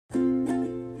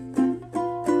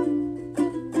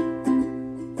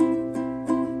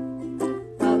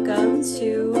welcome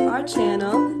to our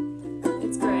channel.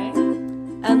 It's Gray.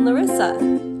 And Larissa.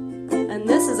 And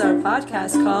this is our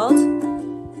podcast called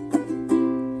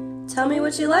Tell Me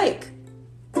What You Like.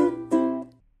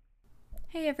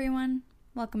 Hey everyone,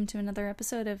 welcome to another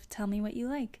episode of Tell Me What You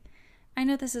Like. I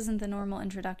know this isn't the normal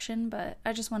introduction, but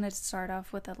I just wanted to start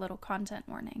off with a little content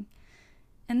warning.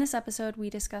 In this episode,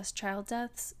 we discuss child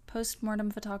deaths,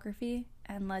 post-mortem photography,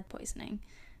 and lead poisoning.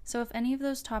 So if any of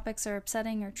those topics are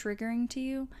upsetting or triggering to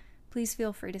you, please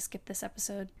feel free to skip this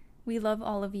episode. We love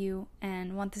all of you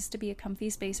and want this to be a comfy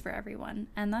space for everyone,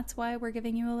 and that's why we're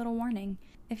giving you a little warning.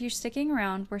 If you're sticking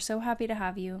around, we're so happy to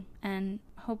have you, and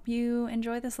hope you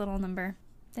enjoy this little number.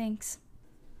 Thanks.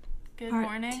 Good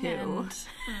morning. Good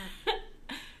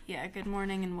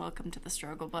morning and welcome to the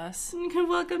struggle bus.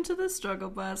 Welcome to the struggle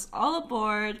bus. All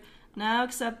aboard. Now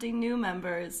accepting new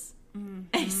members.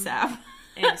 ASAP.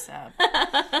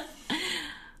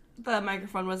 The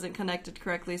microphone wasn't connected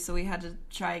correctly, so we had to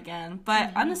try again.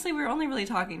 But honestly, we were only really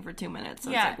talking for 2 minutes,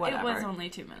 so it's like, whatever. It was only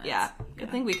 2 minutes. Yeah.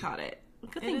 Good thing we caught it.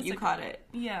 Good thing you caught it.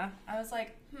 Yeah. I was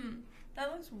like,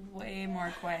 that was way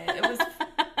more quiet. It was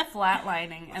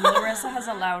flatlining, and Larissa has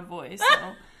a loud voice,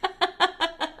 so...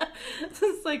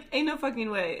 It's like, ain't no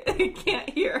fucking way. I can't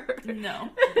hear her.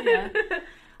 No. Yeah.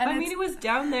 I mean, it was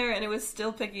down there, and it was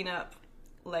still picking up,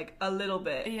 like, a little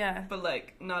bit. Yeah. But,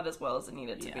 like, not as well as it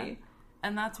needed to be.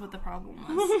 And that's what the problem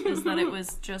was, is that it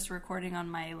was just recording on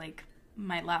my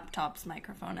laptop's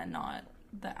microphone and not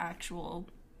the actual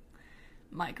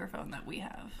microphone that we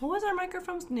have. What was our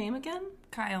microphone's name again?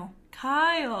 Kyle.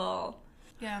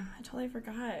 Yeah. I totally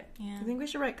forgot. Yeah. Do you think we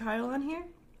should write Kyle on here?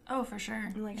 Oh, for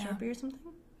sure. And, like, Sharpie or something?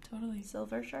 Totally.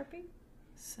 Silver Sharpie?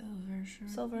 Silver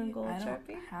Sharpie? Silver and gold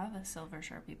Sharpie? I don't have a silver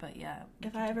Sharpie, but yeah.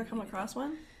 If I ever come across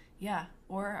one? Yeah.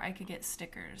 Or I could get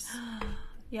stickers.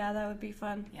 Yeah, that would be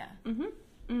fun. Yeah.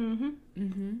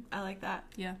 I like that.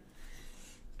 Yeah.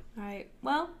 All right.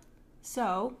 Well,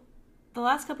 so the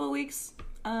last couple of weeks,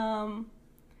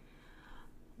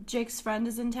 Jake's friend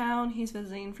is in town. He's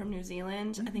visiting from New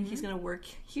Zealand. I think he's going to work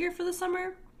here for the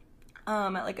summer,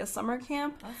 at like a summer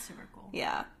camp. That's super cool.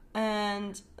 Yeah.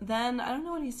 And then I don't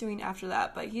know what he's doing after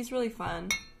that, but he's really fun.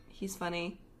 He's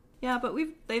funny. Yeah, but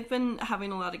they've been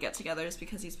having a lot of get-togethers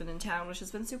because he's been in town, which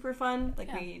has been super fun.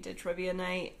 Like, we did trivia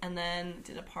night, and then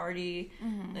did a party,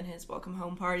 then his welcome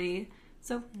home party.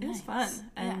 So, it was fun.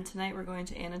 And tonight we're going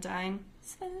to Anodyne.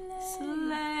 Slay!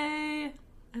 I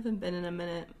haven't been in a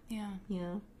minute. Yeah. You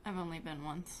know? I've only been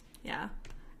once. Yeah.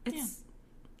 It's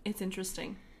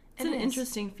interesting. It's an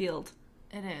interesting field.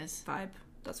 It is. Vibe.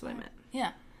 That's what I meant.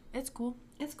 Yeah. It's cool.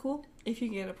 It's cool. If you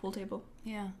can get a pool table.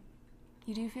 Yeah.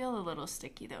 You do feel a little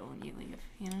sticky, though, when you leave,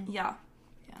 you know? Yeah.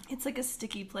 Yeah. It's like a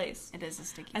sticky place. It is a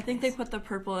sticky I think they put the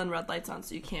purple and red lights on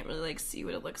so you can't really, like, see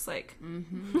what it looks like.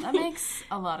 That makes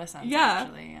a lot of sense, yeah.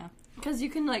 actually, yeah. Because you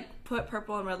can, like, put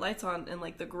purple and red lights on in,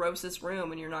 like, the grossest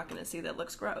room and you're not going to see that it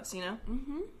looks gross, you know?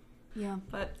 Yeah.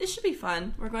 But it should be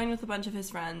fun. We're going with a bunch of his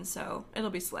friends, so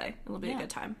it'll be slay. It'll be a good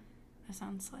time. That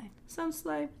sounds slay. Sounds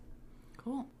slay.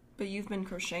 Cool. But you've been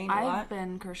crocheting a lot. I've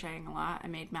been crocheting a lot. I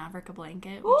made Maverick a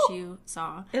blanket, which you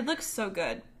saw. It looks so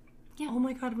good. Yeah. Oh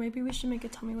my god, maybe we should make a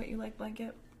Tell Me What You Like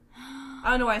blanket.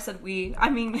 I don't know why I said we. I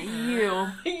mean, you.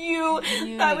 You.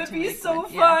 That would be so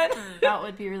fun. Yeah, that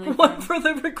would be really fun. One for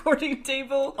the recording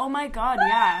table. Oh my god,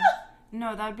 yeah.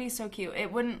 No, that would be so cute.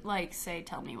 It wouldn't, like, say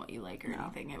Tell Me What You Like or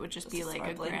anything. It would just be, like,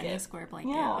 a granny square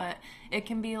blanket. Yeah. But it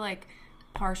can be, like,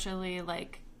 partially,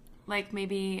 like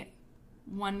maybe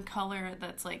one color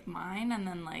that's, like, mine, and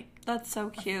then, like... That's so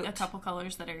cute. A couple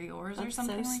colors that are yours or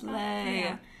something so like that.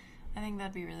 Yeah. I think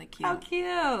that'd be really cute. How cute.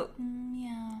 Yeah.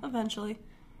 Eventually.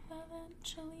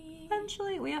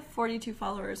 We have 42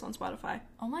 followers on Spotify.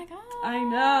 Oh my god. I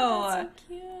know. That's so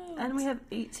cute. And we have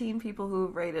 18 people who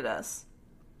have rated us.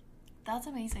 That's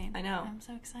amazing. I know. I'm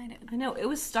so excited. I know. It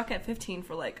was stuck at 15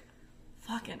 for, like,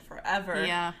 fucking forever.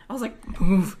 Yeah. I was like,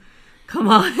 move. Come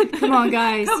on. Come on,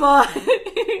 guys. Come on.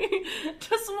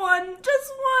 Just one.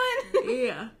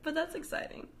 Yeah. But that's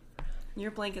exciting.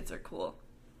 Your blankets are cool.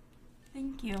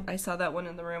 Thank you. I saw that one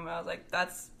in the room and I was like,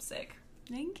 that's sick.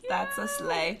 Thank you. That's a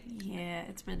slay. Yeah,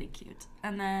 it's really cute.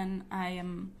 And then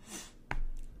I'm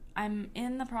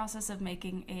in the process of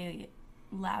making a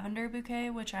lavender bouquet,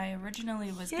 which I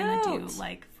originally was gonna do,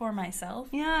 like, for myself.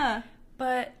 Yeah.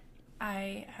 But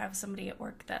I have somebody at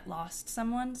work that lost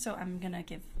someone, so I'm gonna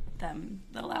give them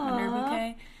the lavender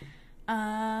bouquet.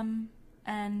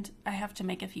 And I have to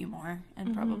make a few more,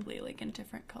 and probably, like, in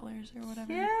different colors or whatever.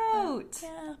 Cute! But,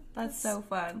 yeah. That's so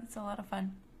fun. It's a lot of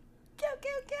fun. Cute.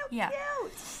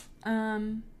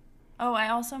 Oh, I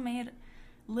also made,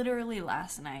 literally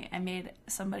last night, I made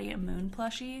somebody a moon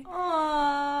plushie.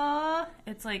 Aww.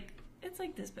 It's, like, It's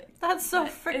like this big. That's so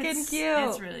freaking cute.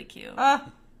 It's really cute. I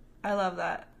love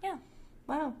that. Yeah.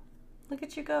 Wow. Look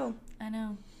at you go. I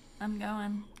know. I'm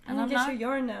going. And I'm get your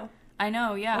yarn now. I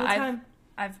know, yeah. All the time.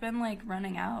 I've been, like,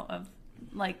 running out of,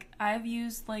 like, I've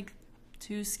used, like,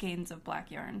 2 skeins of black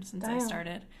yarn since I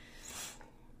started.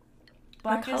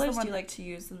 Black what colors do you like to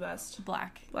use the best?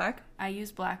 Black. Black? I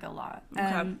use black a lot.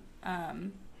 Okay.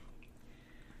 And,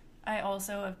 I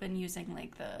also have been using,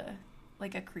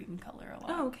 like a cream color a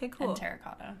lot. Oh, okay, cool. And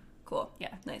terracotta. Cool.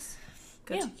 Yeah. Nice.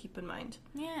 Good to keep in mind.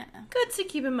 Yeah. Good to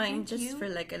keep in mind. Thank you. For,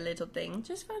 like, a little thing.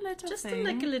 Just for a little just thing.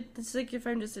 Just like a little... It's like if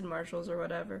I'm just in Marshalls or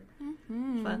whatever.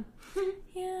 Mm-hmm. Fun.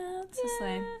 Yeah, it's the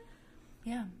same.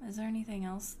 Yeah. Is there anything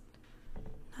else?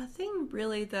 Nothing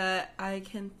really that I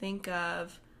can think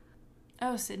of.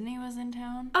 Oh, Sydney was in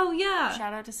town? Oh, yeah.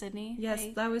 Shout out to Sydney. Yes,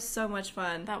 that was so much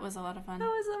fun. That was a lot of fun. That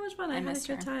was so much fun. I had a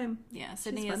good time. Yeah,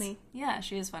 Sydney is funny. Yeah,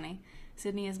 she is funny.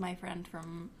 Sydney is my friend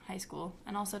from high school,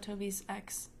 and also Toby's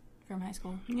ex from high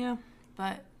school. Yeah.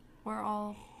 But we're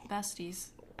all besties.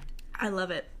 I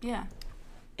love it. Yeah.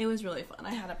 It was really fun.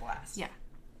 I had a blast. Yeah.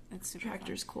 It's super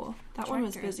Tractor's fun. Cool. That one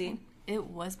was busy. It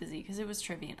was busy because it was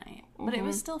trivia night. But it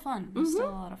was still fun. It was still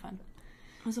a lot of fun.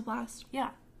 It was a blast. Yeah.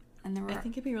 And there were... I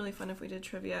think it'd be really fun if we did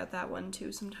trivia at that one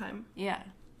too sometime. Yeah.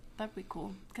 That'd be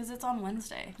cool. Because it's on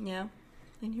Wednesday. Yeah.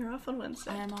 And you're off on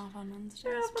Wednesday. I'm off on Wednesday.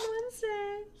 You're off on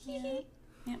Wednesday. Yeah.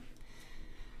 Yep.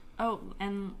 Oh,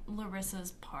 and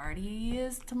Larissa's party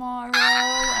is tomorrow,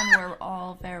 and we're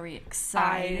all very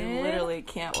excited. I literally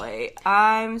can't wait.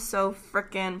 I'm so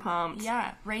freaking pumped.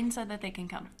 Yeah, Rain said that they can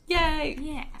come. Yay!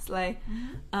 Yeah. Slay.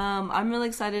 Mm-hmm. I'm really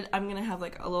excited. I'm gonna have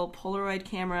like a little Polaroid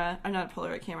camera. Or not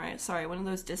Polaroid camera, sorry, one of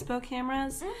those dispo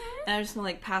cameras. Mm-hmm. And I'm just gonna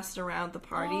like pass it around the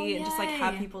party and just like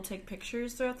have people take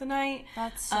pictures throughout the night.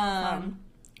 That's so fun.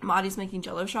 Madi's making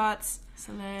Jell-O shots.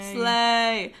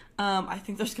 Slay. I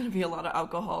think there's going to be a lot of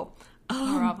alcohol.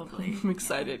 Probably. I'm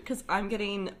excited because I'm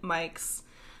getting Mike's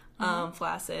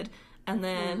flaccid, and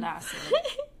then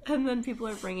and then people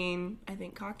are bringing, I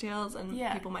think, cocktails, and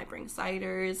people might bring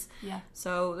ciders. Yeah.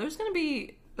 So there's gonna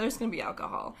be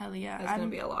alcohol. Hell yeah. There's gonna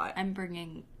be a lot. I'm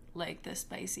bringing like the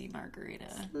spicy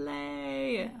margarita.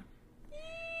 Slay. Yeah.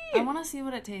 I want to see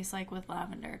what it tastes like with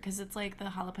lavender, because it's like the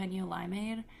jalapeno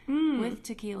limeade with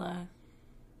tequila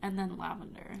and then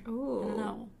lavender. Ooh. I don't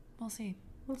know. We'll see.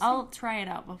 I'll try it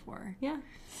out before. Yeah.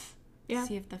 Yeah.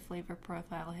 See if the flavor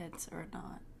profile hits or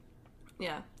not.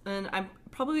 Yeah. And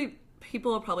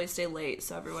people will probably stay late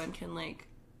so everyone can like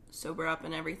sober up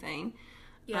and everything.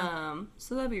 Yeah.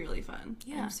 So that'd be really fun.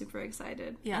 Yeah. I'm super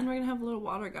excited. Yeah. And we're going to have little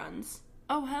water guns.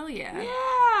 Oh, hell yeah.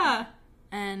 Yeah.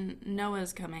 And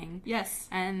Noah's coming. Yes.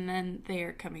 And then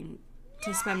they're coming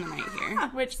to spend the night here,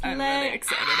 which I'm really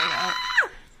excited about.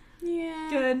 Yeah.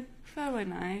 Good. That would be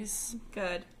nice.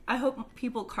 Good. I hope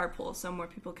people carpool so more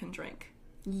people can drink.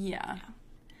 Yeah.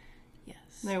 Yes.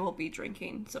 There will be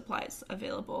drinking supplies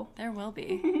available. There will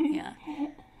be. Yeah.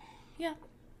 Yeah.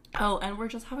 Oh, and we're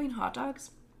just having hot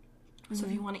dogs. So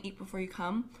if you want to eat before you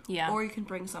come, or you can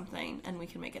bring something and we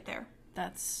can make it there.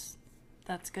 That's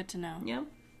good to know. Yeah.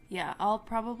 Yeah, I'll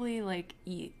probably, like,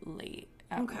 eat late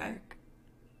at work.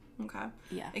 Okay.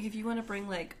 Yeah. Like, if you want to bring,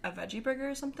 like, a veggie burger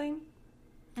or something,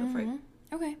 feel free.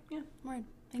 Okay. Yeah. Word.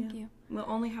 Thank you. We'll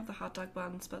only have the hot dog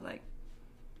buns, but, like...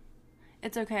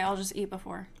 It's okay. I'll just eat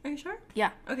before. Are you sure?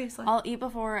 Yeah. Okay, slay. I'll eat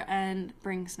before and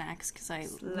bring snacks, because I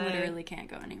literally can't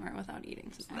go anywhere without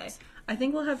eating snacks. Slay. I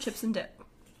think we'll have chips and dip.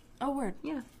 Oh, word.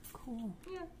 Yeah. Cool.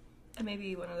 Yeah. And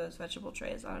maybe one of those vegetable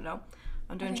trays. I don't know.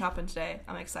 I'm doing shopping today.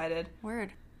 I'm excited.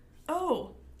 Word.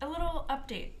 Oh, a little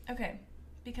update. Okay.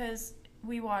 Because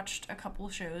we watched a couple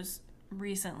shows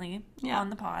recently on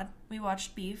the pod. We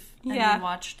watched Beef and we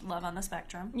watched Love on the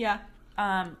Spectrum. Yeah.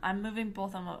 I'm moving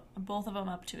both of them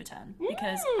up to a 10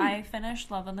 because I finished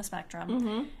Love on the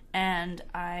Spectrum and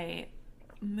I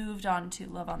moved on to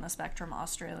Love on the Spectrum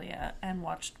Australia and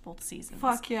watched both seasons.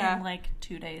 Fuck yeah. In like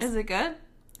 2 days. Is it good?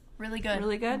 Really good.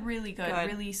 Really good? Really good.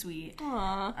 Really sweet.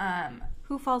 Aww.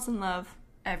 Who falls in love?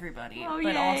 Everybody. Oh,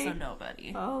 but yay. also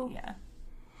nobody. Oh. Yeah.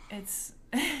 It's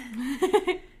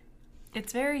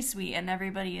it's very sweet and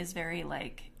everybody is very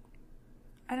like,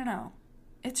 I don't know.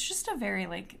 It's just a very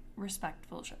like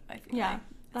respectful show, I feel like.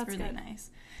 That's really good.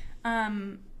 Nice.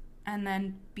 And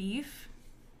then Beef.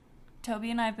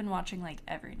 Toby and I have been watching like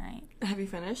every night. Have you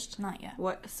finished? Not yet.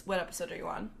 What episode are you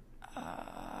on?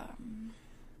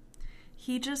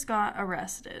 He just got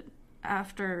arrested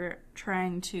after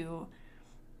trying to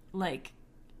like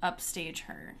upstage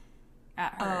her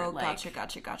at her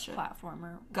gotcha platform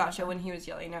or gotcha when he was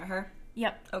yelling at her.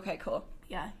 Yep. Okay, cool.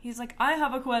 Yeah, he's like, I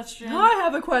have a question. I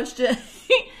have a question.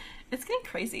 It's getting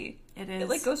crazy. It is. It,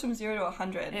 like, goes from 0 to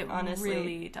 100, it honestly. It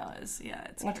really does. Yeah,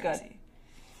 it's That's crazy.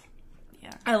 Good.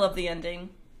 Yeah. I love the ending.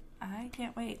 I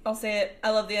can't wait. I'll say it.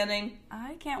 I love the ending.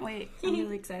 I can't wait. I'm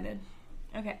really excited.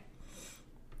 Okay.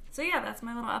 So, yeah, that's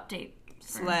my little update.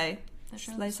 Slay. The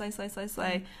show.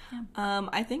 Slay. Yeah.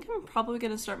 I think I'm probably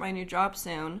going to start my new job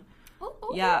soon. Ooh.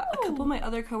 Yeah, a couple of my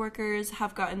other coworkers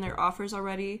have gotten their offers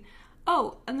already.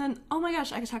 Oh, and then, oh my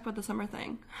gosh, I could talk about the summer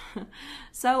thing.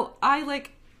 So, I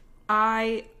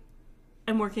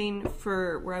am working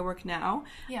for where I work now.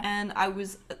 Yeah. And I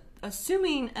was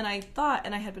assuming, and I thought,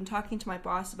 and I had been talking to my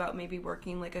boss about maybe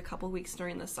working, like, a couple weeks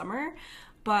during the summer.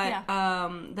 But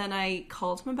then I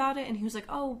called him about it, and he was like,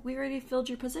 oh, we already filled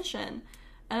your position.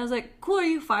 And I was like, cool, are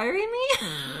you firing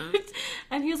me?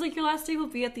 And he was like, your last day will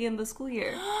be at the end of the school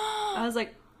year. I was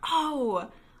like, oh,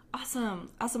 awesome.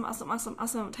 Tight.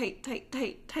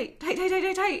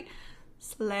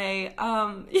 Slay.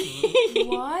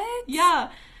 What? Yeah,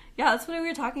 that's what we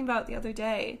were talking about the other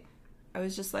day. I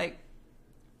was just like,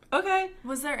 okay.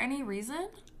 Was there any reason?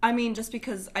 I mean, just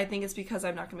because, I think it's because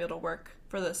I'm not going to be able to work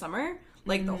for the summer,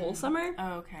 like the whole summer.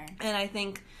 Oh, okay. And I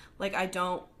think, like, I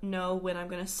don't know when I'm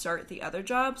going to start the other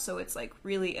job, so it's, like,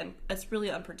 it's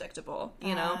really unpredictable,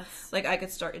 you know? Like, I could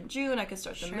start in June, I could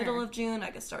start the middle of June, I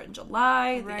could start in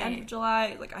July, the end of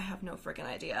July, like, I have no freaking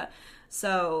idea.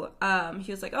 So,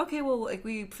 he was like, okay, well, like,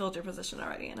 we filled your position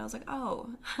already, and I was like, oh,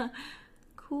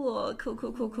 cool.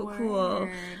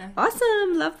 Word.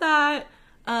 Awesome, love that.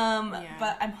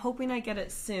 But I'm hoping I get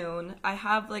it soon. I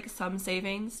have, like, some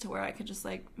savings to where I could just,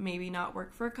 like, maybe not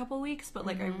work for a couple weeks, but,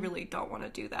 like, I really don't want to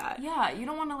do that. Yeah, you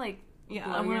don't want to, like,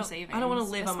 blow your savings. I don't want to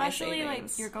live on my savings. Especially,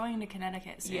 like, you're going to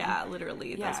Connecticut soon. Yeah,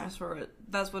 literally. Yeah.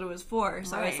 That's what it was for.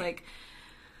 So I was like...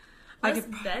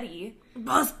 Betty.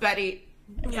 Boss Betty.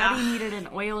 Betty needed an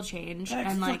oil change.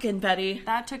 And, like, fucking Betty.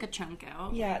 That took a chunk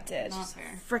out. Yeah, it did. Not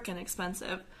fair. Freaking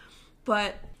expensive.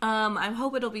 But, I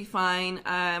hope it'll be fine.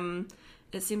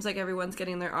 It seems like everyone's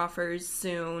getting their offers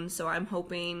soon, so I'm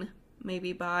hoping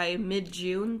maybe by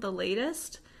mid-June, the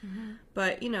latest. Mm-hmm.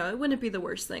 But, you know, it wouldn't be the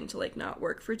worst thing to, like, not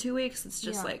work for 2 weeks. It's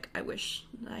just, like, I wish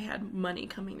I had money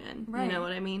coming in. Right. You know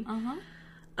what I mean?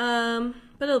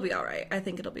 But it'll be all right. I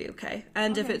think it'll be okay.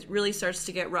 And if it really starts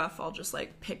to get rough, I'll just,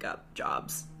 like, pick up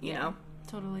jobs, you know?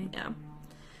 Totally. Yeah.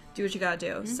 Do what you gotta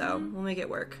do. So, we'll make it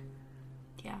work.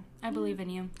 Yeah. I believe in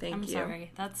you. Thank you. I'm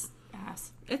sorry. That's...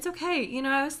 ass. It's okay. You know,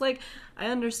 I was like, I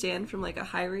understand from, like, a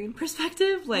hiring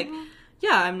perspective. Like,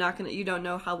 yeah, I'm not gonna, you don't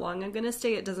know how long I'm gonna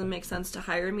stay. It doesn't make sense to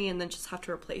hire me and then just have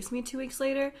to replace me 2 weeks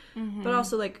later. But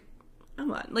also, like,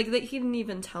 come on. Like, he didn't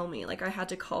even tell me. Like, I had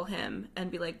to call him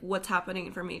and be like, what's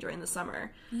happening for me during the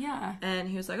summer? Yeah. And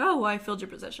he was like, oh, well, I filled your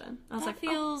position. I was that like,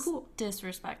 feels cool.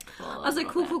 disrespectful. I was like,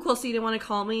 cool. So you didn't want to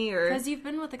call me? Or because you've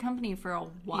been with the company for a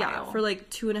while. Yeah, for, like,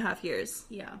 2.5 years.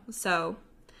 Yeah. So...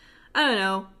 I don't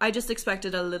know. I just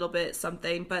expected a little bit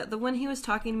something. But when he was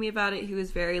talking to me about it, he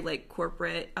was very, like,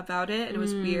 corporate about it. And it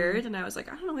was weird. And I was like,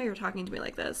 I don't know why you're talking to me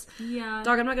like this. Yeah.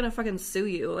 Dog, I'm not going to fucking sue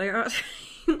you. Like,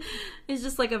 it's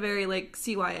just, like, a very, like,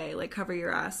 CYA. Like, cover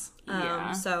your ass.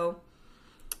 Yeah. So,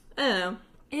 I don't know.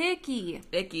 Icky.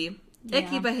 Yeah.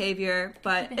 Icky behavior.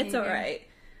 But it's all right.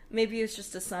 Maybe it's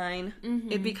just a sign.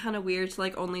 It'd be kind of weird to,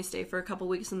 like, only stay for a couple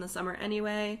weeks in the summer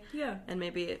anyway. Yeah. And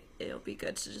maybe it'll be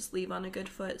good to just leave on a good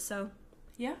foot. So,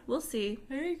 yeah, we'll see.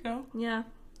 There you go. Yeah.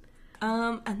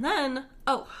 And then,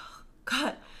 oh,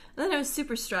 God. And then I was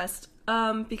super stressed.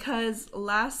 Because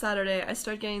last Saturday I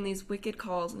started getting these wicked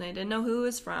calls and I didn't know who it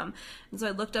was from. And so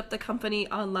I looked up the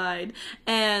company online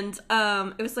and,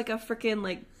 it was like a freaking,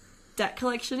 like, debt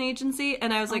collection agency,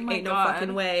 and I was like, ain't no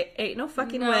fucking way.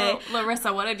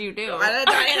 Larissa, what did you do?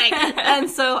 And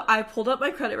so I pulled up my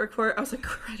credit report. I was like,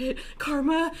 Credit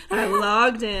Karma, and I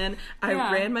logged in. I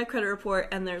ran my credit report,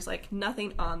 and there's, like,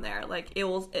 nothing on there. Like,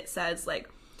 it says, like,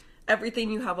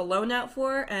 everything you have a loan out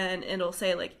for, and it'll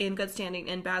say, like, in good standing,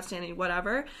 in bad standing,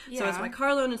 whatever. So it's my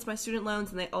car loan, it's my student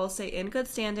loans, and they all say in good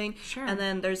standing. Sure. And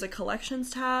then there's a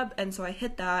collections tab, and so I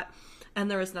hit that. And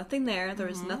there was nothing there. There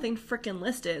was nothing freaking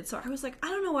listed. So I was like, I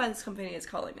don't know why this company is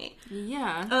calling me.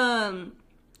 Yeah.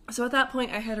 So at that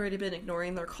point, I had already been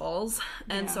ignoring their calls.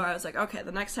 And so I was like, okay,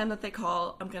 the next time that they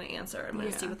call, I'm going to answer. I'm going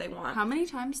to see what they want. How many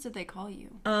times did they call you?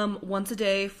 Once a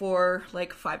day for,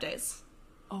 like, 5 days.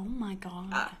 Oh, my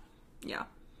God. Yeah.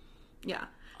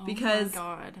 Oh, because, my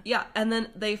God. Yeah, and then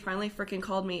they finally freaking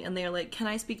called me, and they're like, can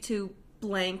I speak to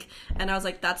blank? And I was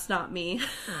like, that's not me.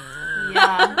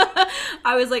 Yeah.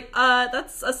 I was like,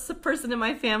 that's a person in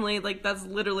my family, like, that's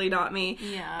literally not me.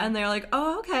 Yeah. And they're like,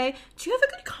 oh, okay, do you have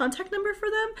a good contact number for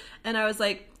them? And I was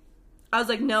like,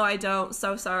 no, I don't,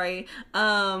 so sorry.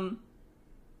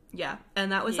 Yeah,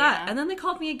 and that was that. And then they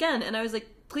called me again, and I was like,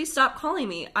 please stop calling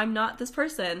me. I'm not this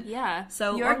person. Yeah.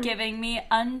 So you're giving me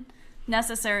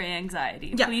unnecessary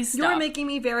anxiety. Yeah, please stop. You're making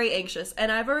me very anxious,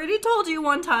 and I've already told you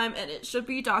one time, and it should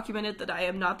be documented that I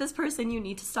am not this person. You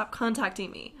need to stop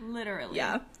contacting me. Literally.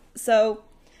 Yeah. So,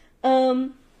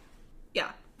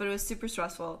 yeah, but it was super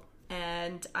stressful,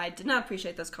 and I did not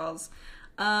appreciate those calls.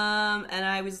 And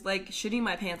I was, like, shitting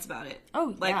my pants about it.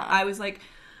 Oh, like, yeah. I was like,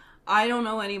 I don't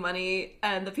owe any money,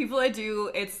 and the people I do,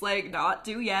 it's, like, not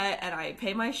due yet, and I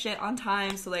pay my shit on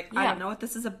time, so, like, I don't know what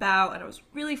this is about, and I was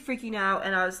really freaking out,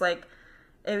 and I was, like,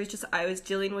 it was just, I was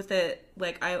dealing with it,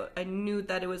 like, I knew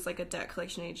that it was, like, a debt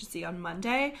collection agency on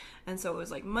Monday, and so it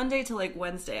was, like, Monday to, like,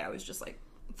 Wednesday, I was just, like,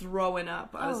 throwing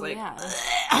up. I was, like,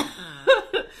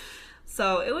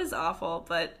 So it was awful,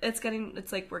 but it's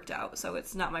like worked out, so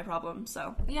it's not my problem,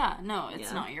 so. Yeah, no,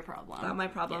 it's not your problem. Not my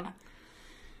problem. Yeah.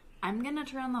 I'm gonna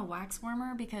turn on the wax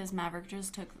warmer because Maverick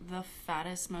just took the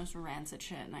fattest, most rancid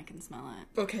shit and I can smell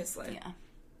it. Okay, Slay. Yeah.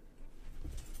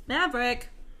 Maverick!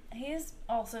 He is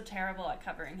also terrible at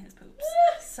covering his poops.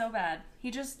 So bad. He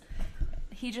just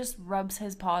rubs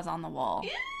his paws on the wall.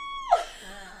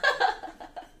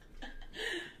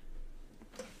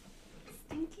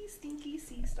 Stinky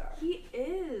sea star. He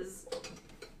is.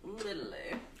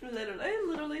 Literally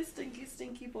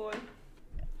stinky boy.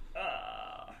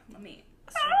 Let me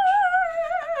switch.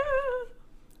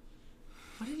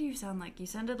 What did you sound like? You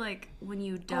sounded like when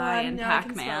you die in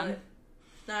Pac-Man.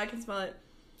 Now I can smell it.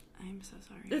 I'm so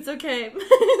sorry. It's okay.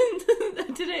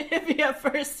 It didn't hit me at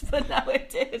first, but now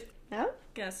it did. No?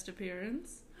 Guest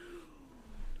appearance.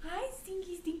 Hi,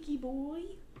 stinky boy.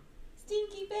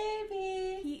 Stinky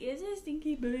baby. He is a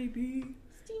stinky baby.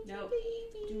 Stinky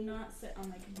baby. Do not sit on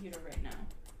my computer right now.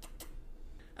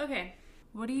 Okay.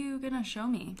 What are you gonna show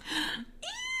me?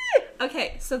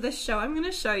 Okay, so this show I'm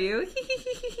gonna show you.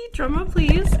 Drama,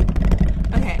 please.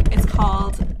 Okay, it's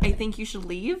called I Think You Should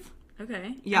Leave.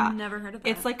 Okay. Yeah. I've never heard of that.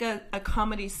 It's like a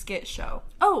comedy skit show.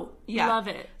 Oh, yeah. Love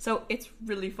it. So it's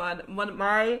really fun. One of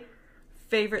my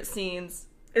favorite scenes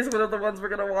is one of the ones we're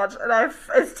gonna watch, and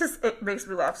it makes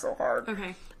me laugh so hard.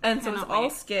 Okay. And so it's all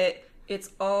skit. It's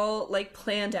all like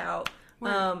planned out.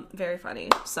 Very funny.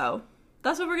 So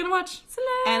that's what we're gonna watch. Slay.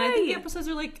 And I think the episodes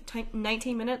are like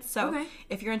 19 minutes. So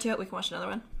if you're into it, we can watch another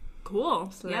one.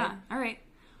 Cool. Slay. Yeah. All right.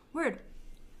 Word.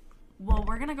 Well,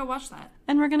 we're gonna go watch that.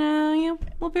 And we're gonna,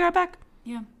 we'll be right back.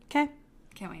 Yeah. Okay.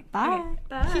 Can't wait. Bye.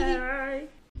 Okay.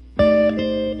 Bye.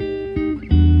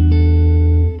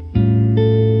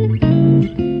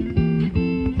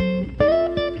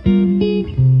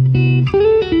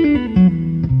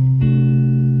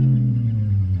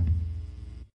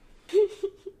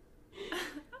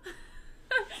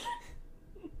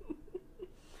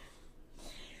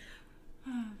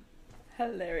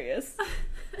 Hilarious.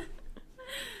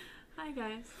 Hi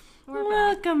guys.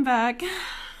 Welcome back.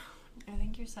 I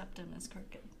think your septum is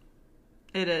crooked.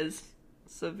 It is.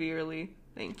 Severely.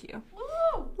 Thank you.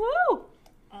 Woo! Woo!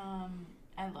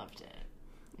 I loved it.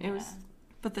 It was,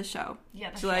 but the show. Yeah,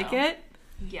 the Did show. you like it?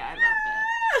 Yeah, I loved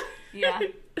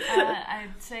it. Yeah.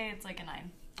 I'd say it's like a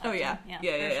 9. Oh yeah. Yeah.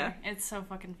 Sure. It's so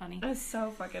fucking funny. It's so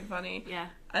fucking funny. Yeah.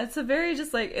 It's a very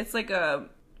just like, it's like a,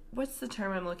 what's the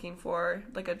term I'm looking for?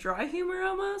 Like a dry humor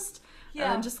almost?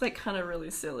 Yeah. And just like kind of really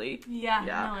silly. Yeah.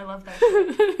 No, I love that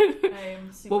shit. I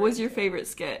am super What was your favorite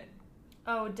skit?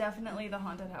 Oh, definitely the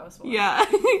haunted house one. Yeah.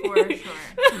 For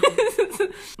sure.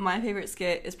 My favorite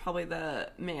skit is probably the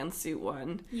man suit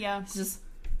one. Yeah. It's just...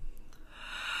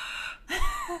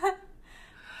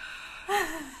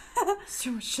 It's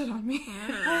too much shit on me.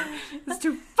 It's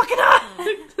too fucking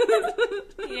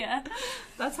hot. Yeah.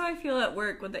 That's how I feel at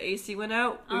work when the AC went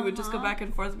out. We would just go back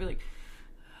and forth and be like,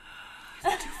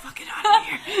 it's too fucking hot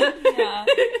in here. Yeah.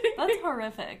 That's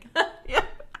horrific. Yeah.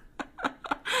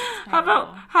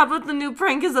 How about the new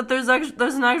prank is that there's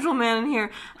an actual man in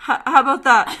here? How about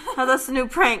that? How that's the new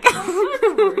prank? Yeah,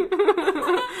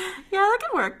 that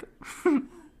could work. I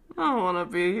don't want to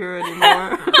be here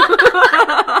anymore.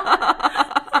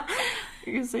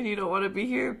 You said you don't want to be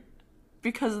here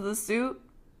because of the suit?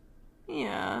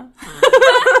 Yeah.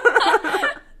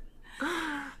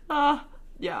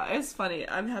 Yeah, it's funny.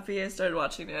 I'm happy I started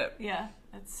watching it. Yeah,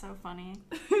 it's so funny.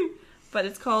 But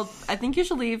it's called I Think You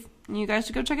Should Leave, and you guys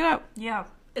should go check it out. Yeah,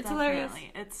 it's definitely. hilarious.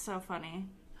 It's so funny.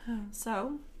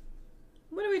 So,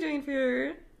 what are we doing for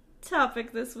your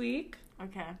topic this week?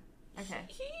 Okay.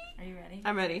 Are you ready?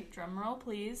 I'm ready. Drum roll,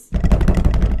 please. We're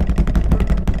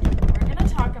gonna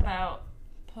talk about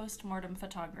post-mortem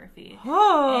photography.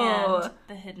 Oh! And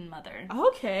the hidden mother.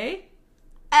 Okay.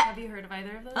 Have you heard of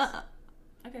either of those?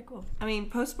 Okay, cool. I mean,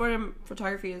 post-mortem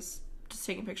photography is just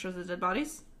taking pictures of dead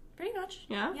bodies? Pretty much.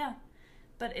 Yeah? Yeah.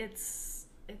 But it's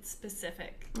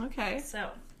specific. Okay. So,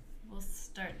 we'll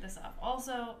start this off.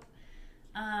 Also,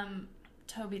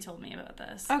 Toby told me about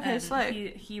this. Okay, and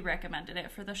slay. He recommended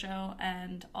it for the show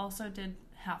and also did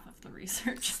half of the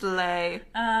research. Slay.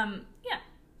 Yeah.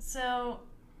 So,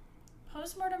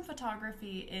 postmortem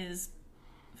photography is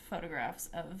photographs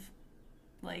of,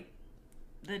 like,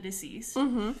 the deceased.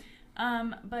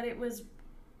 Mm-hmm. But it was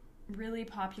really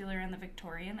popular in the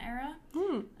Victorian era.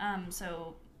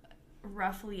 So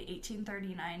roughly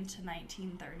 1839 to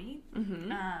 1930.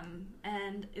 Mm-hmm.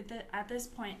 And at this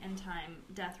point in time,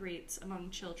 death rates among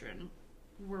children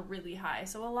were really high.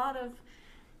 So a lot of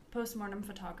postmortem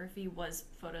photography was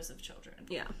photos of children.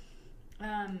 Yeah.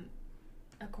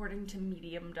 According to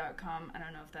medium.com, I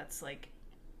don't know if that's like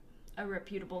a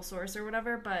reputable source or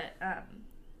whatever, but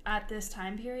at this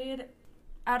time period,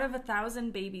 out of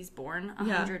 1,000 babies born,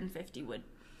 150 would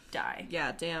die.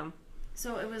 Yeah, damn.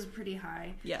 So it was pretty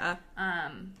high. Yeah.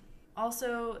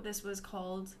 Also, this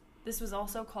was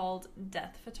also called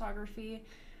death photography,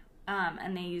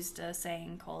 and they used a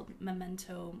saying called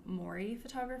Memento Mori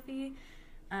photography,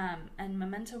 and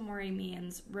Memento Mori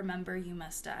means remember you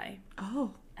must die.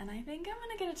 Oh. And I think I'm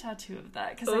gonna get a tattoo of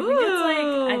that because I think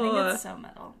it's so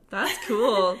metal. That's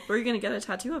cool. Where are you gonna get a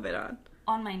tattoo of it on?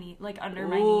 On my knee, like under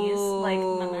my knees, like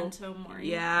Memento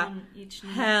Mori on each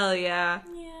knee. Hell yeah.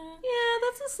 Yeah. Yeah,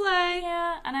 that's a slay.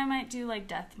 Yeah, and I might do like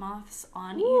death moths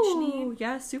on each knee.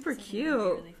 Yeah, super cute.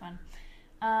 Really fun.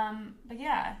 But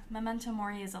yeah, Memento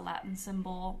Mori is a Latin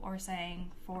symbol or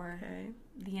saying for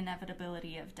the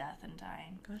inevitability of death and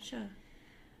dying. Gotcha.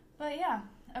 But yeah,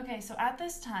 okay, so at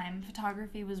this time,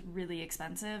 photography was really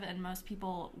expensive and most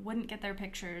people wouldn't get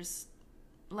pictures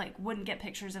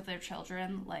of their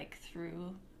children, like,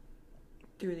 through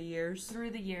the years.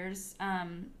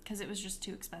 Because it was just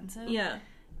too expensive. Yeah.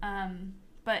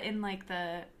 But in, like,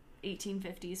 the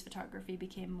 1850s, photography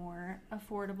became more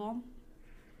affordable.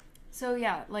 So,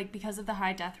 yeah, like, because of the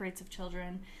high death rates of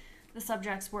children, the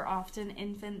subjects were often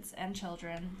infants and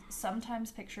children, sometimes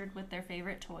pictured with their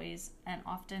favorite toys, and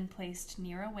often placed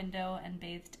near a window and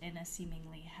bathed in a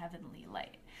seemingly heavenly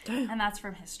light. Damn. And that's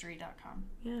from History.com.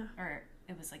 Yeah. Or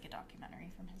it was like a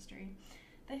documentary from History.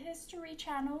 The History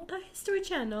Channel. The History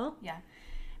Channel. Yeah.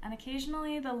 And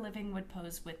occasionally the living would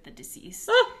pose with the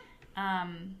deceased.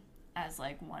 As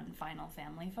like one final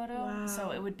family photo. Wow.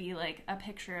 So it would be like a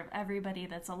picture of everybody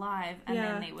that's alive, and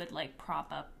then they would like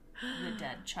prop up the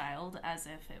dead child as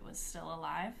if it was still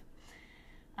alive.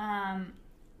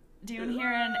 Do you want to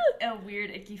hear a weird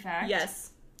icky fact?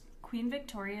 Yes. Queen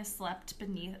Victoria slept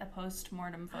beneath a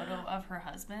post-mortem photo of her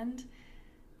husband.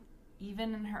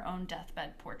 Even in her own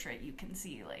deathbed portrait, you can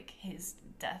see like his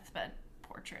deathbed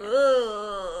portrait.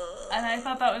 And I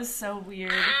thought that was so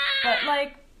weird. But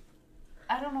like,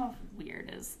 I don't know if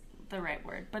weird is the right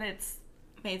word, but it's...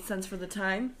 Made sense for the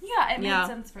time? Yeah, it made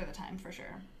sense for the time, for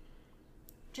sure.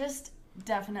 Just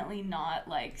definitely not,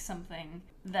 like, something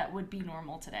that would be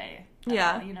normal today.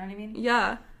 Yeah. You know what I mean?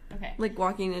 Yeah. Okay. Like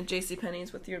walking in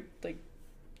JCPenney's with your, like,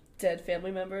 dead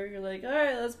family member. You're like,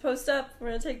 alright, let's post up.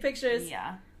 We're gonna take pictures.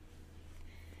 Yeah.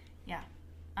 Yeah.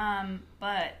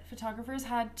 But photographers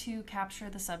had to capture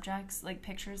the subjects, like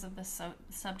pictures of the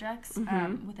subjects,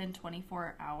 within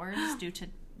 24 hours due to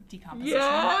decomposition.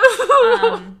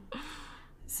 Yeah!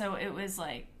 So it was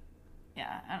like,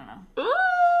 yeah, I don't know.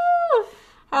 Ooh!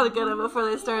 Had to get them before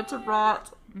they started to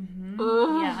rot. Mm-hmm.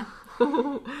 Yeah.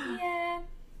 Yeah.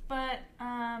 But,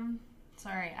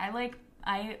 sorry,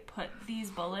 I put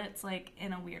these bullets, like,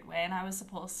 in a weird way, and I was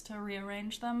supposed to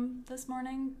rearrange them this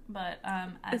morning, but,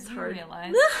 as you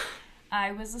realized,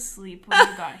 I was asleep when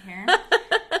you got here.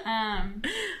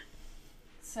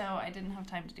 So I didn't have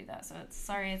time to do that, so it's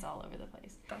all over the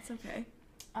place. That's okay.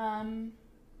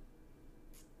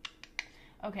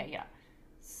 Okay, yeah.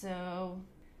 So,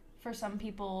 for some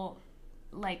people,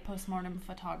 like, postmortem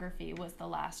photography was the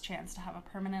last chance to have a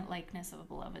permanent likeness of a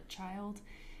beloved child.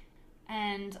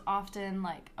 And often,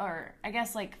 like, or I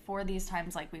guess, like, for these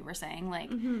times, like we were saying,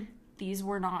 like, these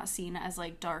were not seen as,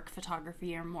 like, dark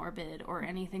photography or morbid or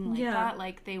anything like that.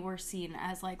 Like, they were seen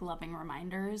as, like, loving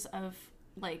reminders of,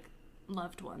 like,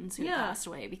 loved ones who passed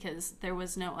away, because there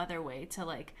was no other way to,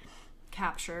 like,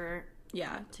 capture...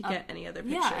 Yeah, to get any other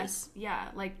pictures.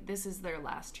 Yeah, like, this is their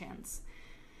last chance.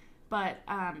 But,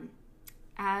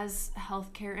 as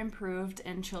healthcare improved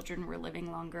and children were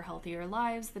living longer, healthier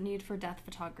lives, the need for death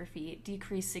photography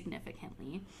decreased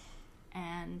significantly.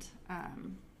 And,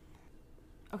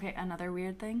 okay, another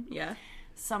weird thing. Yeah.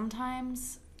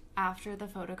 Sometimes, after the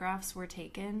photographs were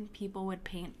taken, people would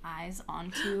paint eyes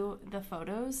onto the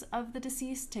photos of the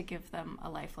deceased to give them a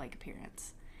lifelike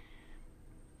appearance.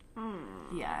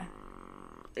 Yeah.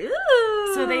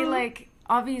 Ew. So they, like,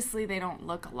 obviously they don't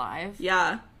look alive.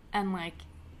 Yeah. And, like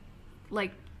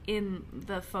in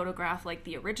the photograph, like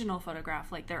the original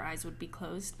photograph, like their eyes would be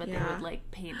closed, but they would,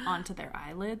 like, paint onto their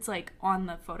eyelids, like, on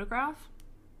the photograph.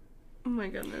 Oh my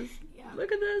goodness. Yeah.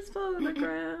 Look at this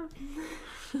photograph.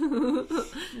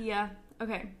 Yeah.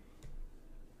 Okay.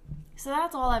 So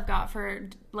that's all I've got for,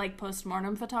 like,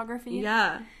 post-mortem photography.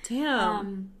 Yeah.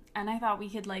 Damn. And I thought we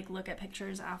could, like, look at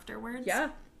pictures afterwards. Yeah.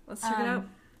 Let's check it out.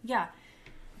 Yeah.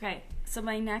 Okay. So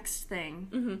my next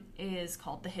thing is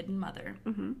called The Hidden Mother.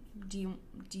 Mm-hmm.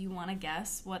 Do you want to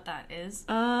guess what that is?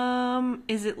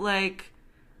 Is it like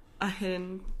a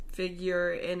hidden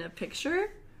figure in a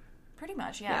picture? Pretty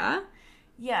much, yeah. Yeah?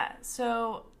 Yeah.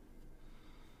 So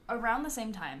around the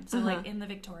same time, so like in the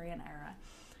Victorian era,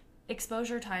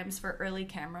 exposure times for early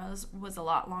cameras was a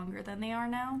lot longer than they are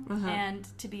now. And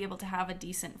to be able to have a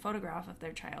decent photograph of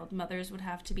their child, mothers would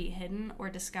have to be hidden or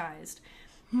disguised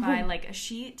by like a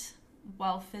sheet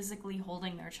while physically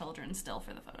holding their children still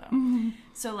for the photo.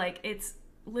 So like it's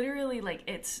literally like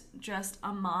it's just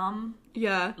a mom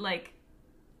like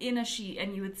in a sheet,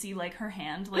 and you would see like her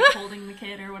hand like holding the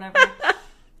kid or whatever.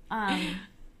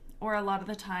 Or a lot of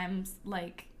the times,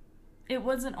 like, it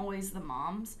wasn't always the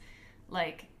moms.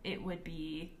 Like, it would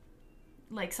be,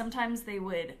 like, sometimes they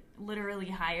would literally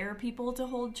hire people to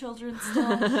hold children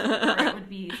still. Or it would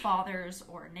be fathers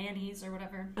or nannies or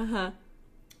whatever.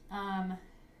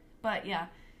 But, yeah.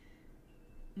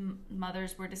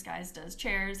 Mothers were disguised as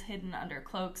chairs, hidden under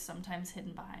cloaks, sometimes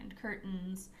hidden behind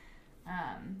curtains.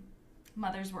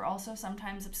 Mothers were also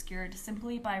sometimes obscured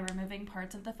simply by removing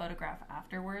parts of the photograph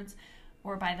afterwards,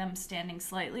 or by them standing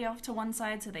slightly off to one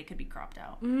side so they could be cropped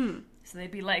out. So they'd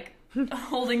be like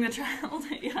holding the child.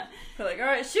 Yeah. They're like, all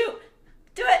right, shoot,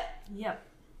 do it. Yep.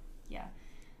 Yeah.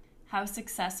 How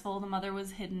successful the mother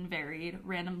was hidden varied.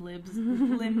 Random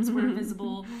limbs were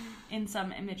visible in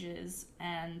some images,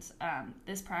 and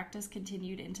this practice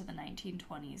continued into the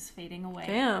 1920s, fading away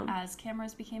as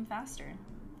cameras became faster.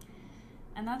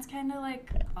 And that's kind of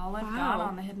like all I've got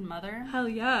on the hidden mother. Hell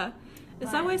yeah.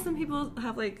 Is that why some people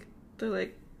have like, they're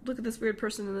like, look at this weird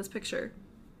person in this picture?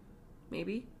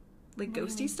 Maybe? Like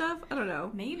ghosty stuff? I don't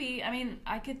know. Maybe. I mean,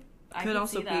 I could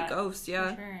also see that. be ghosts, yeah.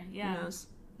 For sure. Yeah. Who knows?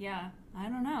 Yeah. I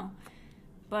don't know.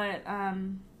 But,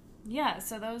 yeah,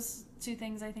 so those two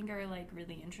things I think are like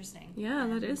really interesting. Yeah,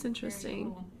 that is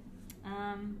interesting. Cool.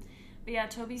 But yeah,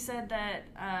 Toby said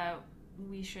that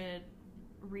we should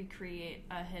recreate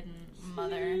a hidden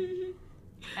mother.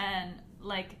 And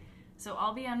like, so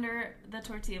I'll be under the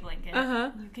tortilla blanket.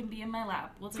 You can be in my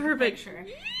lap. We'll take a picture.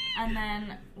 And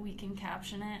then we can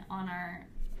caption it on our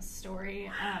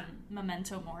story,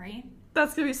 Memento Mori.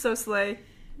 That's gonna be so slay.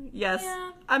 Yes.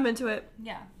 Yeah. I'm into it.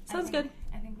 Yeah. Sounds good.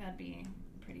 I think that'd be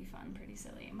pretty fun, pretty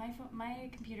silly. My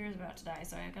computer is about to die,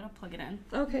 so I gotta plug it in.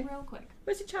 Okay. Real quick.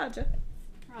 Where's your charger?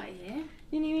 Right here.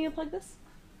 You need me to plug this?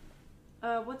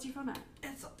 What's your phone at?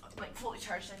 It's like fully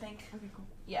charged, I think. Okay, cool.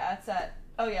 Yeah, it's at,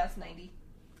 it's 90.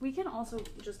 We can also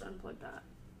just unplug that.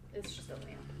 It's just a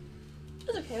lamp.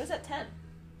 It's okay, it was at 10.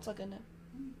 It's all good now.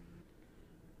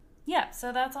 Yeah,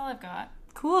 so that's all I've got.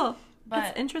 Cool. But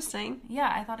that's interesting.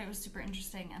 Yeah, I thought it was super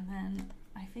interesting, and then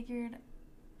I figured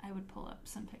I would pull up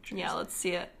some pictures. Yeah, let's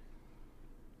see it.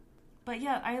 But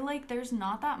yeah, there's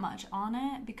not that much on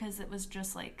it because it was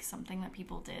just like something that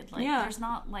people did. Like, there's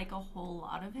not like a whole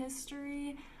lot of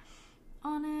history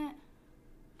on it.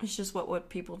 It's just what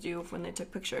people do when they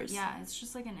took pictures. Yeah, it's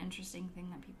just like an interesting thing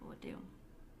that people would do.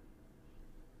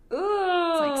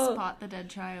 Ooh. It's like spot the dead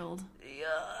child.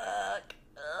 Yuck.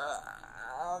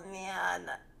 Oh, man.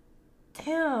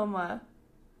 Damn.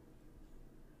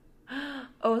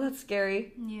 Oh, that's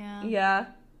scary. Yeah. Yeah.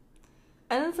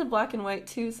 And it's in black and white,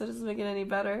 too, so it doesn't make it any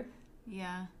better.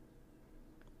 Yeah.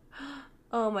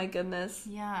 Oh, my goodness.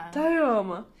 Yeah.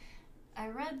 Damn. I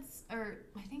read, or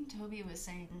I think Toby was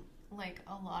saying, like,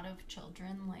 a lot of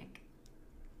children, like,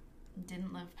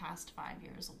 didn't live past 5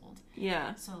 years old.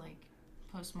 Yeah. So, like,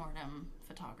 postmortem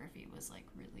photography was, like,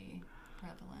 really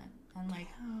prevalent. And, like,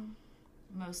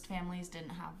 most families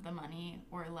didn't have the money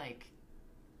or, like,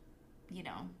 you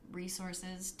know,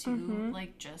 resources to,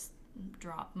 like, just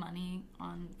drop money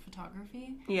on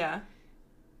photography. Yeah.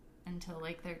 Until,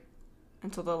 like,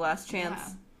 until the last chance.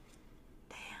 Yeah.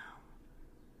 Damn.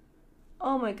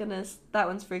 Oh, my goodness. That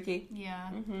one's freaky. Yeah.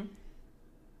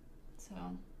 So,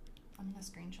 I'm gonna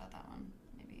screenshot that one.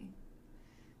 Maybe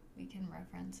we can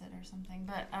reference it or something.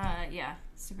 But, yeah,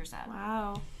 super sad.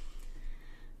 Wow.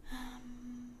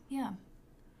 Yeah.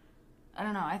 I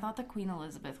don't know. I thought the Queen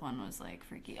Elizabeth one was, like,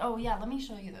 freaky. Oh, yeah, let me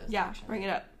show you those. Yeah, pictures. bring it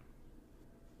up.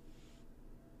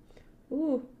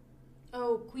 Ooh.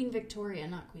 Oh, Queen Victoria,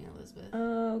 not Queen Elizabeth.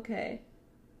 Oh, okay.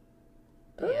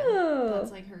 Yeah,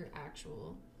 that's like her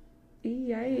actual.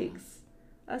 Yikes.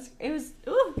 Yeah.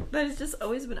 That has just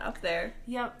always been up there.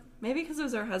 Yep. Maybe because it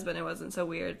was her husband, it wasn't so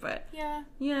weird, but...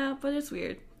 Yeah, but it's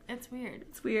weird. It's weird.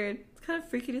 It's weird. It's kind of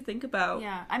freaky to think about.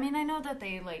 Yeah. I mean, I know that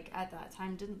they, like, at that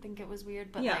time didn't think it was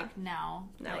weird, but, like, now...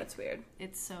 Now like, it's weird.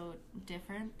 It's so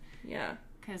different. Yeah.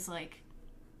 Because, like,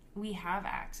 we have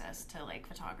access to, like,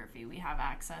 photography. We have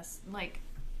access, like,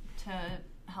 to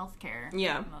healthcare.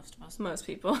 Yeah. Most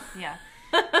people. Yeah.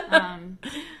 And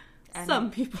some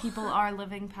people. People are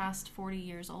living past 40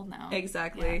 years old now.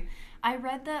 Exactly. Yeah. I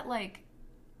read that, like,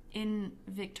 in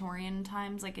Victorian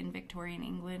times, like in Victorian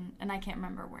England, and I can't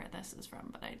remember where this is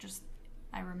from, but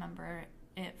I remember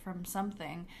it from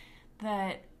something,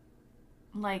 that,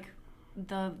 like,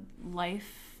 the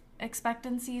life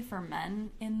expectancy for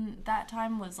men in that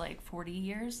time was, like, 40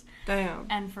 years. Damn.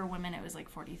 And for women, it was, like,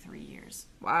 43 years.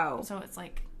 Wow. So it's,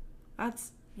 like...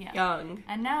 That's young.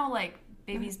 And now, like,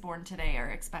 babies born today are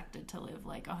expected to live,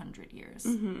 like, 100 years.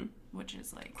 Mm-hmm. Which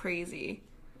is, like... Crazy.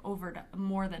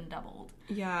 More than doubled.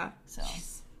 Yeah. So.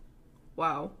 Jeez.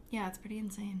 Wow. Yeah, it's pretty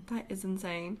insane. That is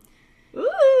insane.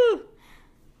 Ooh!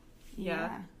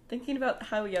 Yeah. Thinking about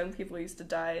how young people used to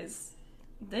die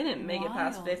they didn't make it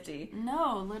past 50.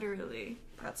 No, literally.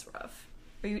 That's rough.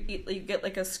 Or you get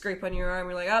like a scrape on your arm,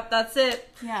 you're like, oh, that's it.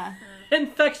 Yeah.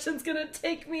 Infection's gonna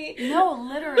take me. No,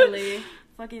 literally.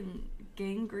 Fucking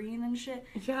gangrene and shit.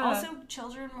 Yeah. Also,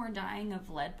 children were dying of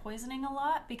lead poisoning a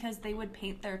lot because they would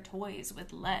paint their toys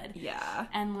with lead. Yeah.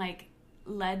 And, like,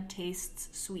 lead tastes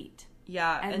sweet.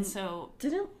 Yeah. And so...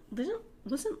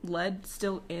 Wasn't lead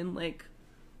still in, like...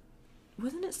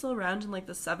 Wasn't it still around in, like,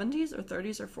 the 70s or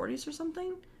 30s or 40s or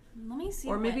something? Let me see.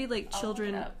 Or maybe, like,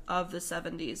 children of the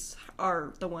 70s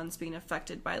are the ones being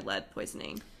affected by lead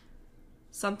poisoning.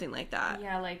 Something like that.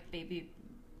 Yeah, like baby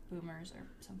boomers or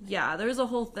something. Yeah, there's a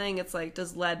whole thing. It's like,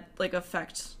 does lead, like,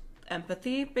 affect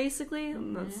empathy, basically?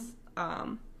 And that's,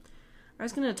 I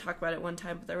was going to talk about it one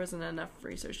time, but there wasn't enough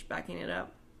research backing it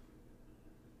up.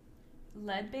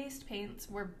 Lead-based paints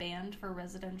were banned for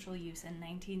residential use in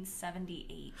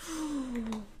 1978.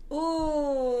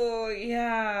 Oh,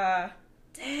 yeah.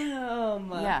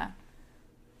 Damn. Yeah.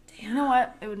 Damn. You know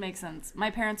what? It would make sense. My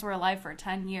parents were alive for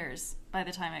 10 years by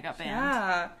the time it got banned.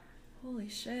 Yeah. Holy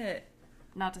shit.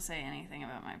 Not to say anything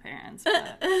about my parents,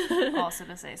 but also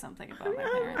to say something about my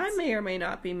parents. I may or may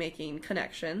not be making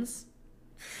connections.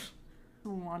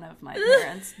 One of my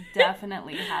parents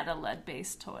definitely had a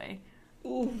lead-based toy.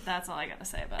 Ooh. That's all I gotta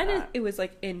say about that. And it was,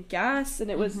 like, in gas,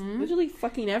 and it was literally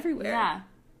fucking everywhere. Yeah.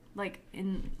 Like,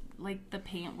 the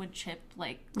paint would chip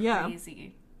like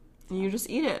crazy. Yeah. You just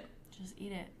eat it. Just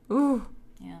eat it. Ooh.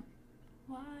 Yeah.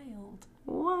 Wild.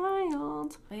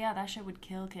 But yeah, that shit would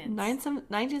kill kids.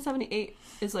 1978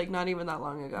 is, like, not even that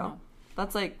long ago. No.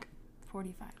 That's, like...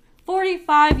 45.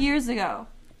 45 years ago.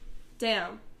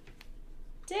 Damn.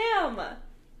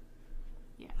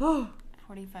 Yeah.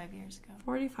 45 years ago.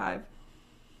 45.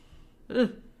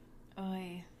 Ugh.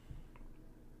 Oy.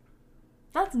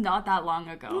 That's not that long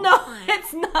ago. No,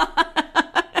 it's not.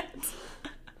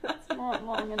 That's not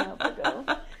long enough ago.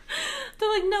 They're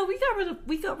like, no, we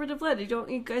got rid of lead.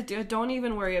 You guys don't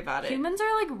even worry about it. Humans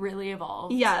are, like, really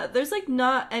evolved. Yeah, there's, like,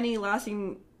 not any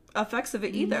lasting effects of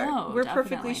it either. No, we're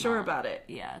perfectly sure about it.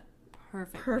 Yeah,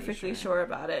 perfectly sure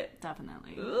about it.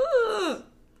 Definitely. Ooh.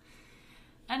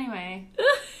 Anyway.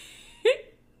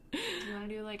 Do you want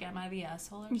to do, like, Am I the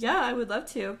Asshole or something? Yeah, I would love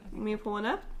to. Want me to pull one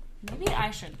up? Maybe I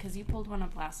should, because you pulled one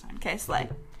up last time. Okay, slay.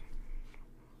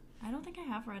 I don't think I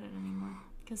have read it anymore,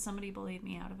 because somebody bullied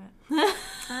me out of it.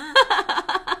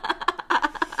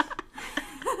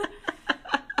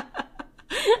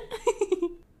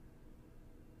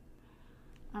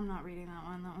 I'm not reading that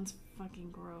one. That one's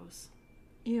fucking gross.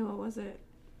 Ew, what was it?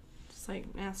 Just,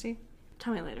 like, nasty?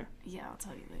 Tell me later. Yeah, I'll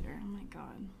tell you later. Oh my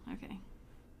god. Okay.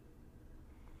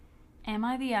 Am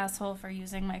I the asshole for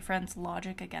using my friend's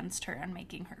logic against her and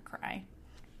making her cry?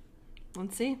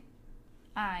 Let's see.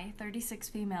 I, 36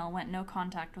 female, went no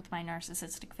contact with my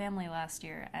narcissistic family last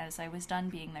year as I was done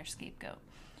being their scapegoat.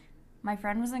 My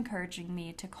friend was encouraging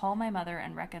me to call my mother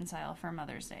and reconcile for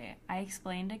Mother's Day. I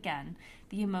explained again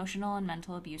the emotional and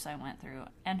mental abuse I went through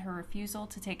and her refusal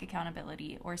to take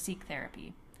accountability or seek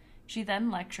therapy. She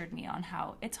then lectured me on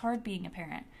how it's hard being a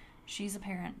parent. She's a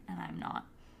parent and I'm not.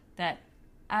 That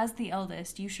as the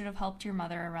eldest, you should have helped your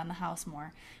mother around the house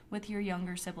more with your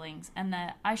younger siblings, and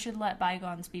that I should let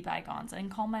bygones be bygones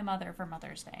and call my mother for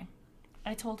Mother's Day.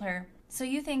 I told her, so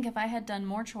you think if I had done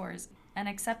more chores and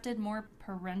accepted more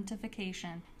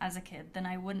parentification as a kid, then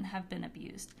I wouldn't have been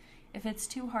abused? If it's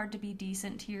too hard to be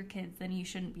decent to your kids, then you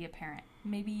shouldn't be a parent.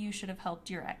 Maybe you should have helped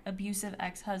your abusive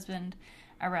ex-husband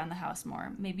around the house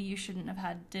more. Maybe you shouldn't have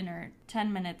had dinner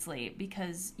 10 minutes late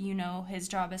because you know his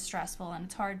job is stressful and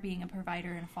it's hard being a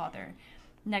provider and a father.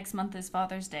 Next month is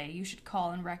Father's Day. You should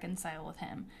call and reconcile with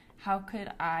him. How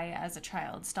could I, as a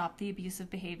child, stop the abusive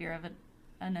behavior of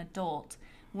an adult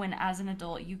when, as an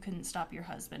adult, you couldn't stop your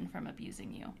husband from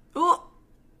abusing you? Oh,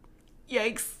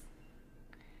 yikes.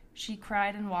 She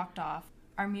cried and walked off.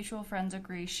 Our mutual friends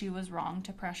agree she was wrong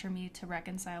to pressure me to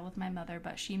reconcile with my mother,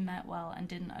 but she meant well and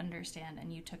didn't understand,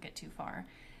 and you took it too far.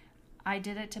 I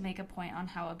did it to make a point on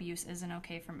how abuse isn't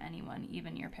okay from anyone,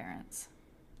 even your parents.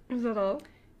 Is that all?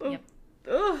 Yep.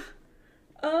 Ugh.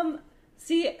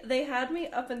 See, they had me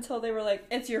up until they were like,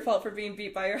 it's your fault for being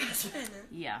beat by your husband.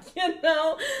 Yeah. You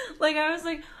know? Like, I was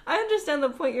like, I understand the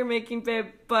point you're making, babe,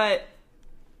 but...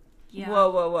 Yeah.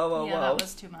 Whoa. Yeah, that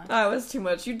was too much. That was too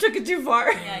much. You took it too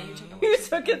far. Yeah, you took it You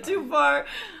took it too far.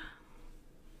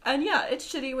 And yeah, it's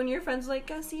shitty when your friends like,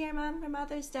 go see your mom for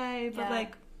Mother's Day, but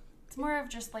like... It's more of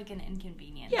just like an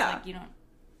inconvenience. Yeah. Like, you don't...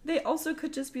 They also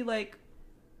could just be like,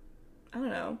 I don't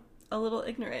know, a little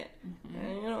ignorant. Mm-hmm.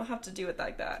 And you don't have to do it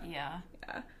like that. Yeah.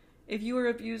 Yeah. If you were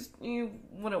abused, you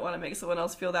wouldn't want to make someone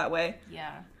else feel that way.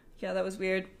 Yeah. Yeah, that was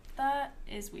weird. That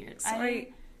is weird.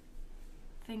 Sorry.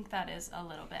 I think that is a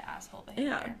little bit asshole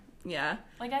behavior. Yeah.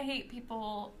 Like, I hate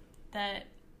people that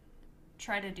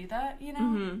try to do that, you know?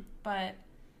 Mm-hmm. But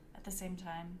at the same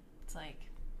time, it's like,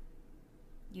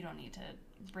 you don't need to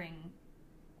bring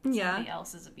somebody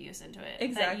else's abuse into it.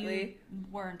 Exactly. That you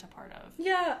weren't a part of.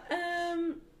 Yeah,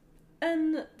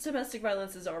 and domestic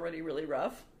violence is already really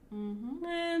rough. Mm-hmm.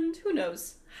 And who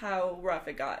knows how rough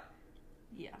it got.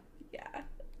 Yeah. Yeah.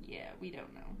 Yeah, we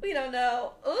don't know. We don't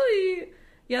know. Oy.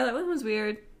 Yeah, that one was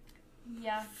weird.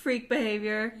 Yeah. Freak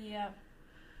behavior. Yeah.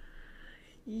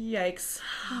 Yikes.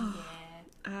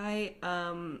 Yeah.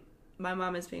 My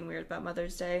mom is being weird about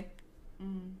Mother's Day.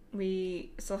 Mm.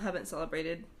 We still haven't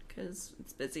celebrated because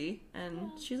it's busy.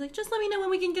 And she's like, just let me know when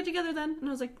we can get together then. And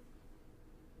I was like,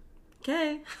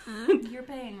 okay. You're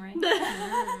paying, right?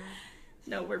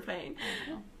 No, we're paying.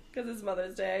 Because it's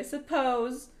Mother's Day, I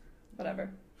suppose. Whatever.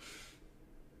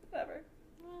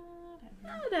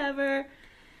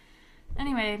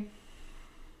 Anyway.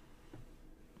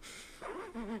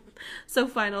 So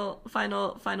final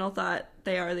thought.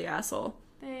 They are the asshole.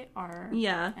 They are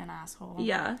an asshole.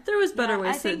 Yeah. There was better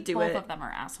ways to do it. Both of them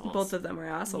are assholes. Both of them are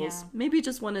assholes. Yeah. Maybe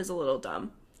just one is a little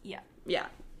dumb. Yeah. Yeah.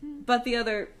 But the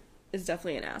other is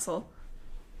definitely an asshole.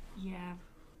 Yeah.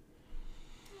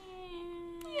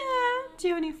 Yeah. Do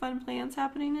you have any fun plans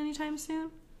happening anytime soon?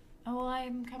 Oh, well,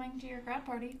 I'm coming to your grad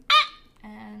party.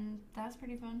 And that's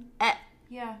pretty fun.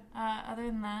 Yeah. Other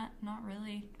than that, not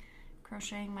really.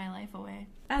 Crocheting my life away.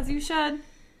 As you should.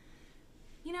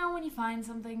 You know, when you find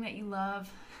something that you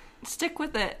love, stick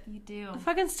with it. You do.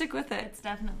 Fucking stick with it. It's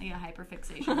definitely a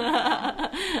hyperfixation.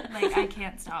 Like, I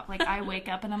can't stop. Like, I wake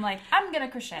up and I'm like, I'm gonna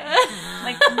crochet.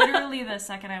 Like, literally the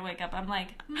second I wake up, I'm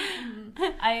like,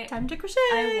 time to crochet.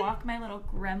 I walk my little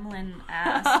gremlin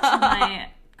ass to my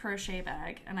crochet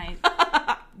bag and I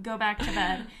go back to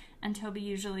bed, and Toby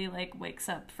usually, like, wakes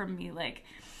up from me, like...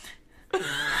 and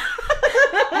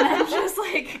I'm just,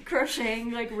 like,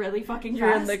 crocheting, like, really fucking fast.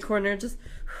 You're in the corner, just...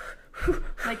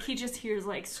 like, he just hears,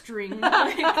 like, string,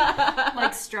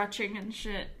 like stretching and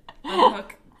shit. The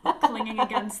hook clinging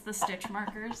against the stitch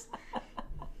markers.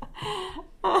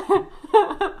 You're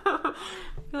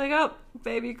like, oh,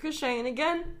 baby, crocheting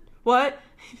again? What?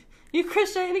 You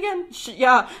crocheting again?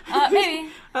 Yeah. Maybe.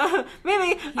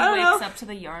 Maybe. He I don't know. wakes up to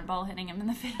the yarn ball hitting him in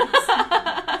the face.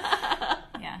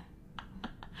 Yeah.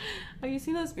 Have you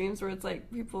seen those memes where it's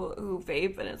like people who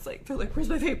vape and it's like, they're like, where's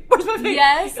my vape? Where's my vape?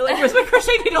 Yes. You're like, where's my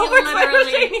crochet needle? Where's my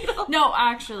crochet needle? No,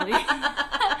 actually.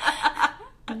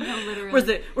 No, literally.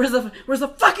 Where's the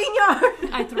fucking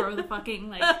yarn? I throw the fucking,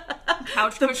 like,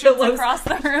 couch The cushions pillows. across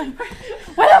the room.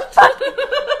 What the fuck?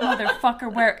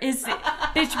 Motherfucker, where is it?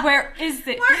 Bitch, where is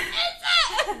it? Where is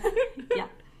it? Yeah.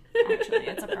 Actually,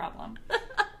 it's a problem.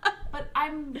 But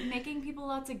I'm making people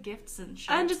lots of gifts and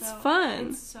shit. And it's fun.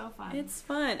 It's so fun. It's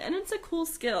fun. And it's a cool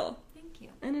skill. Thank you.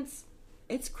 And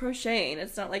it's crocheting.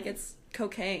 It's not like it's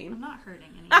cocaine. I'm not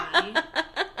hurting anybody.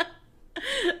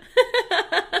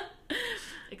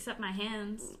 Except my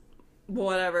hands.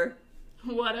 Whatever.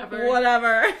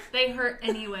 They hurt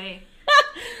anyway.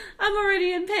 I'm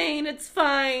already in pain. It's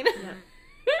fine. Yeah.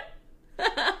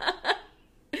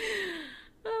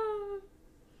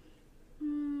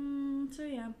 So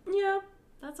yeah. Yeah.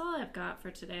 That's all I've got for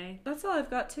today. That's all I've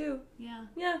got too. Yeah.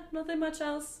 Yeah, nothing much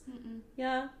else. Mm-mm.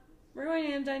 Yeah. We're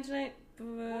going to Dine tonight.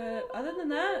 But other than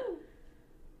that,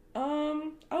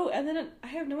 Oh, and then I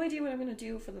have no idea what I'm gonna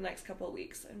do for the next couple of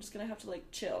weeks. I'm just gonna have to, like,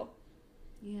 chill.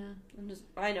 Yeah.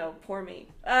 I know, poor me.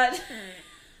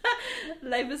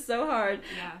 Life is so hard.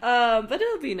 Yeah. But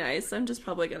it'll be nice. I'm just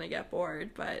probably gonna get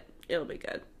bored, but it'll be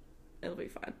good. It'll be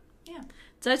fun. Yeah.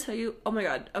 Did I tell you? Oh my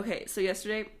god. Okay, so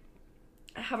yesterday,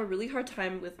 I have a really hard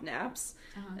time with naps.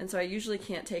 And so I usually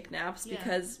can't take naps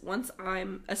because once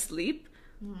I'm asleep,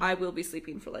 I will be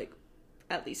sleeping for, like,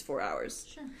 at least 4 hours.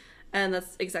 Sure. And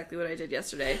that's exactly what I did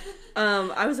yesterday.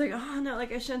 I was like, oh no,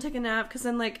 like, I shouldn't take a nap because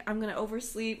then, like, I'm gonna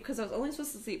oversleep because I was only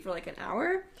supposed to sleep for, like, an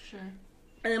hour. Sure.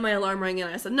 And then my alarm rang and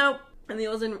I said nope. And the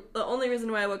only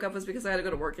reason why I woke up was because I had to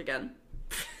go to work again.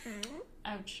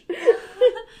 Ouch.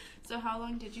 So how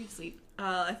long did you sleep?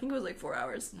 I think it was like 4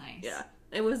 hours. Nice. Yeah.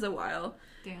 It was a while.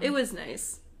 Damn. It was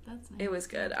nice. That's nice. It was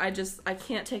good. I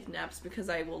can't take naps because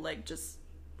I will, like, just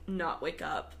not wake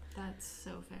up. That's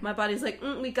so fair. My body's like,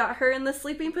 we got her in the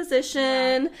sleeping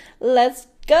position. Yeah. Let's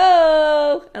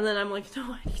go. And then I'm like,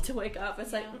 no, I need to wake up.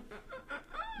 It's like,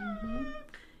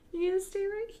 you're gonna stay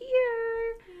right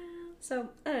here. Yeah. So,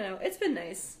 I don't know. It's been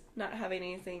nice not having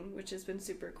anything, which has been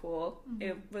super cool.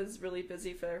 It was really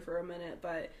busy for a minute,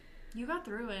 but... You got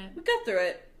through it. We got through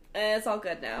it. And it's all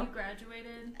good now. You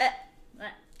graduated.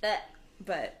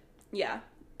 But, yeah.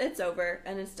 It's over,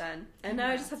 and it's done. And now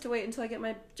I just have to wait until I get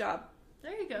my job.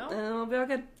 There you go. And it'll be all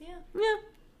good. Yeah. Yeah.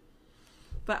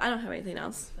 But I don't have anything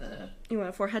else. You want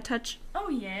a forehead touch? Oh,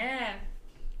 yeah.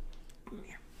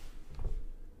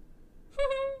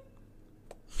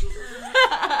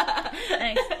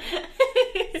 Nice.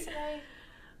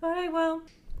 Alright, well,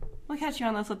 we'll catch you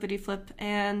on the flippity flip,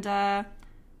 and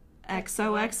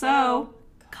XOXO.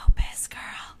 Go Biz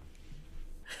Girl.